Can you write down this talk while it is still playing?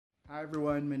Hi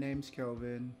everyone, my name's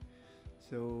Kelvin.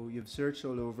 So you've searched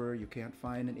all over, you can't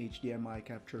find an HDMI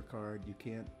capture card, you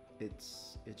can't,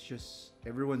 it's just,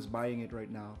 everyone's buying it right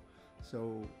now.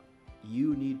 So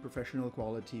you need professional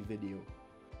quality video.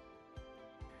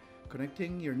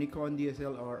 Connecting your Nikon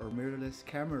DSLR or mirrorless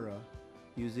camera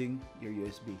using your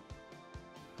USB.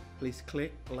 Please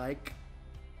click like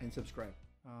and subscribe.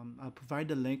 I'll provide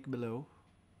the link below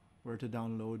where to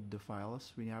download the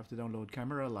files. We have to download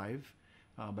Camera Live.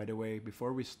 By the way,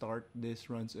 before we start, this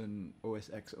runs on OS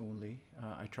X only.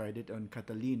 I tried it on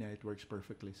Catalina, it works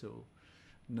perfectly, so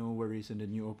no worries in the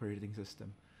new operating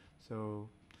system. So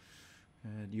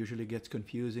it usually gets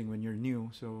confusing when you're new,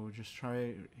 so just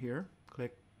try here.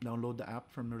 Click download the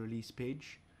app from the release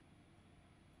page.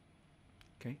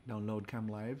 Okay, download Cam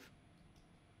Live.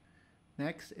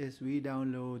 Next is we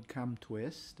download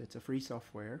Camtwist. It's a free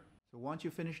software. So once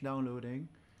you finish downloading,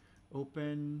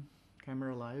 open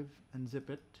Camera Live, unzip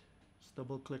it, just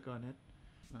double click on it.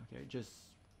 Okay,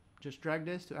 just drag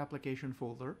this to application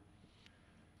folder,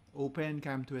 open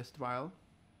Camtwist file,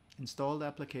 install the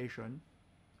application,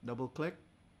 double click,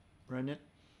 run it,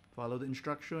 follow the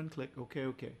instruction, click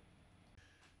OK.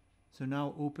 So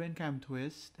now open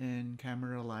Camtwist and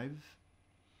Camera Live.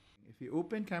 If you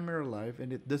open Camera Live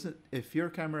and if your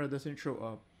camera doesn't show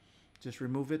up, just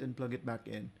remove it and plug it back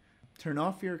in. Turn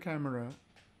off your camera,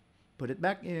 put it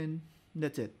back in,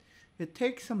 that's it. It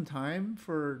takes some time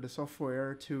for the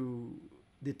software to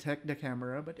detect the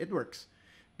camera, but it works.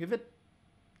 Give it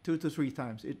 2 to 3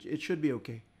 times. It should be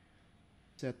okay.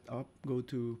 Set up, go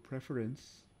to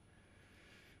preference.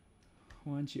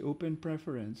 Once you open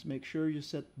preference, make sure you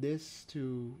set this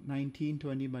to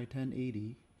 1920 by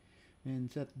 1080 and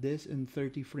set this in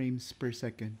 30 frames per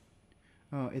second.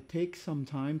 It takes some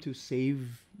time to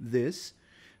save this.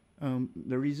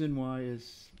 The reason why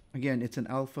is, again, it's an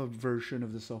alpha version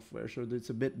of the software, so it's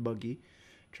a bit buggy.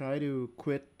 Try to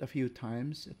quit a few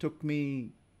times. It took me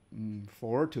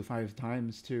 4 to 5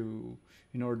 times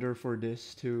in order for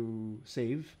this to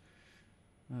save.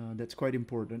 That's quite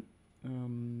important.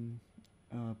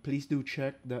 Please do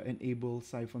check the enable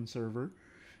siphon server.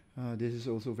 This is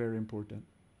also very important.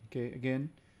 Okay,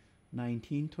 again,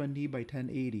 1920 by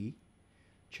 1080.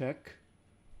 Check,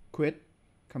 quit,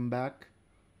 come back,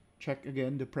 check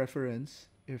again the preference.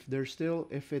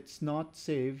 If it's not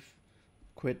saved,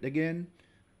 quit again,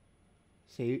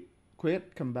 save,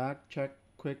 quit, come back, check,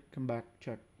 quit, come back,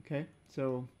 check. Okay,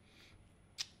 so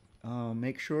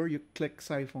make sure you click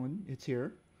siphon. It's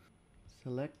here.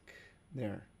 Select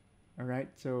there. All right.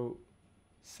 So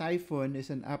siphon is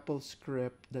an Apple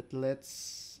script that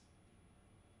lets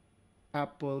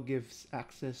Apple gives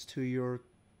access to your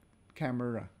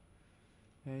camera.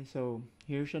 Okay. So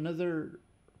here's another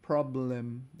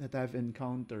problem that I've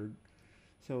encountered.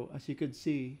 So as you could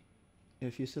see,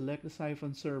 if you select the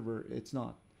siphon server, it's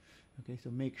not. Okay, so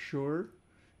make sure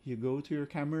you go to your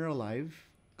Camera Live,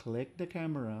 click the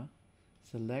camera,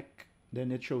 select,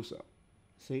 then it shows up.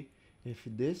 See, if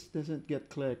this doesn't get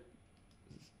clicked,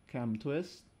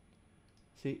 Camtwist,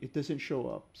 see, it doesn't show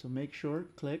up. So make sure,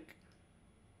 click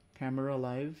Camera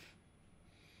Live,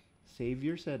 save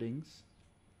your settings,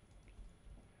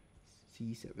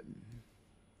 C7.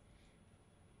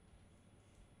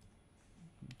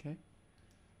 Okay,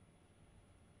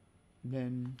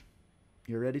 then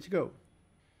you're ready to go.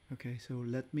 Okay, so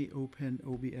let me open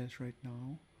OBS right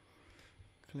now.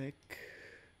 Click.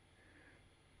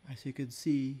 As you can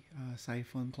see,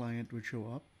 siphon client would show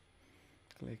up.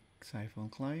 Click siphon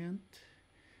client,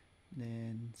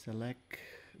 then select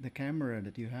the camera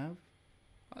that you have.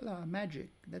 Voila, magic,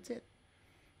 that's it.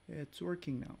 It's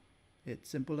working now. It's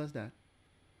simple as that.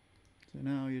 So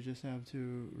now you just have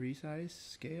to resize,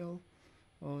 scale,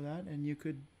 all that, and you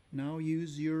could now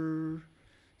use your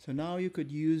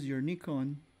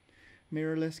Nikon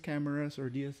mirrorless cameras or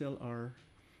DSLR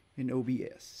in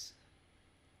OBS.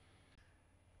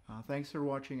 Thanks for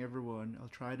watching, everyone. I'll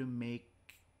try to make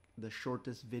the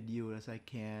shortest video as I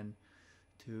can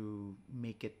to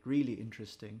make it really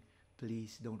interesting.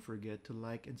 Please don't forget to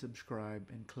like and subscribe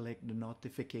and click the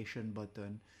notification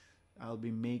button. I'll be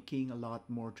making a lot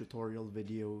more tutorial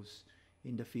videos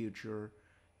in the future.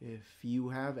 If you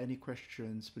have any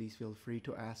questions, please feel free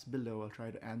to ask below. I'll try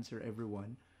to answer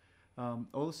everyone.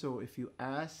 Also, if you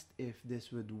asked if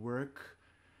this would work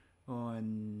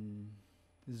on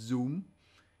Zoom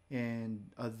and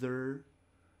other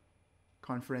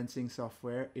conferencing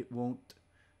software, it won't.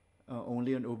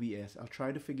 Only on OBS. I'll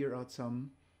try to figure out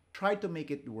try to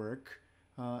make it work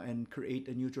and create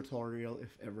a new tutorial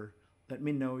if ever. Let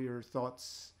me know your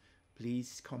thoughts.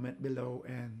 Please comment below,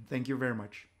 and thank you very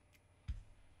much.